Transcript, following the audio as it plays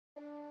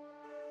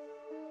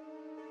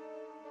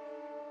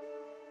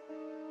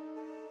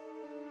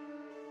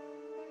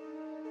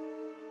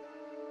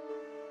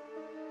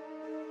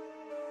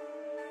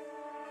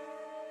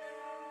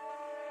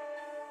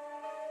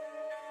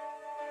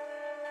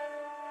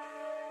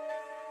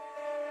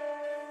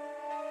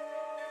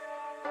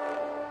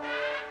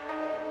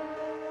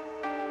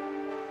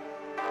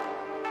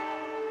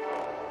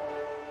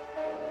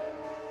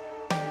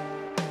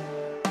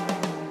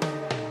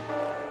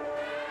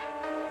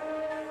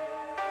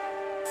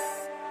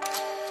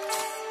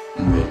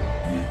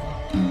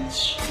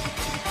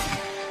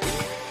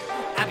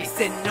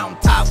sitting on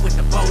top with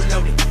the bow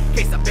loaded. In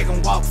case a big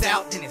one walks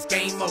out, then it's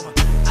game over.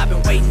 I've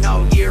been waiting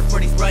all year for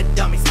these rut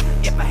dummies.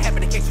 If I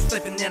happen to catch you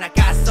slipping, then I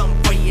got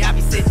something for you. I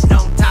be sitting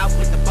on top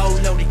with the bow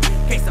loaded.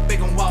 In case a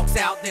big one walks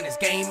out, then it's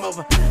game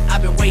over.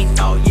 I've been waiting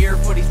all year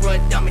for these rut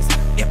dummies.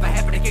 If I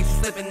happen to catch you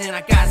slipping, then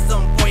I got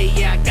something for you.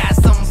 Yeah, I got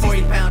something for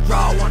you. 60-pound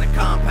draw on a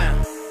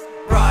compound.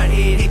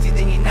 Broadhead hit you,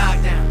 then you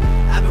knock down.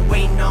 I've been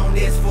waiting on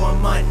this for a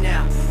month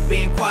now.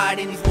 Being quiet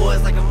in these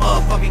woods like a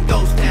motherfucking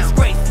ghost town.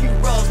 Straight few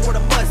rows where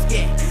the must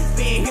get.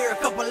 Been here a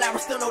couple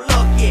hours, still no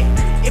luck yet.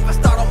 If I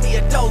start on me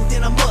a dope,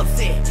 then I'm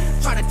upset.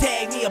 Tryna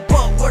tag me a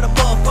buck, where the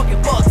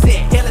motherfucking buck's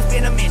at? Hell, it's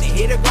been a minute,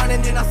 hit a grind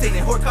and then I'm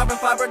sitting. Horse carbon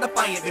fiber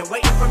defiant, been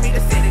waiting for me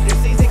to send it. This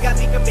season got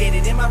me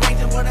committed, in my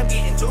range of what I'm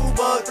getting. 2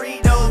 bugs, 3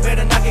 does,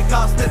 better not get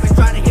caught slipping.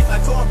 Tryna hit my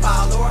corn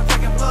pile, or I'm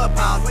tracking blood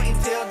piles. Waiting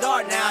till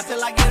dark now,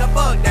 till I get a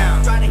bug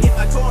down. Tryna hit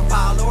my corn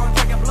pile, or I'm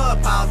tracking blood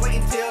piles.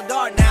 Waiting till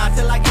dark now,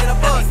 till I get a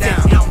bug down.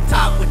 On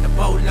top with the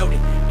bow loaded.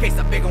 In case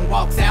a big one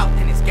walks out,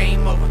 then it's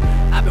game over.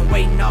 I've been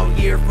waiting all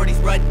year for these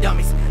rut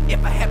dummies.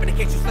 If I happen to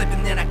catch you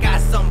slipping, then I got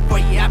something for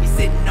you. I be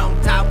sitting on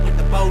top with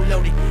the bow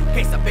loaded. In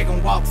case a big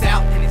one walks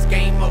out, then it's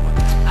game over.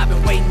 I've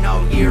been waiting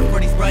all year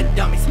for these rut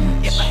dummies.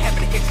 If I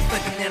happen to catch you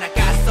slipping, then I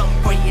got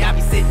something for you. I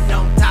be sitting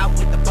on top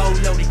with the bow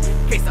loaded.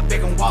 In case a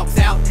big one walks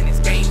out, then it's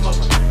game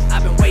over.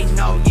 I've been waiting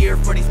all year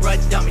for these rut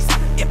dummies.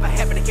 If I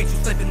happen to catch you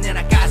slipping, then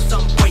I got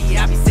something for you.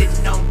 I be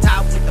sitting on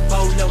top with the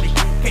bow loaded.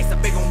 In case a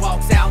big one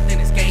walks out, then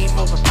it's game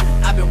over.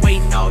 I've been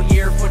waiting all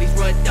year for these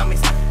rut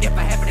dummies. If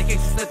I happen to catch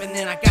you slipping,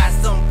 then I got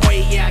something for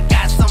you. Yeah, I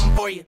got something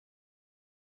for you.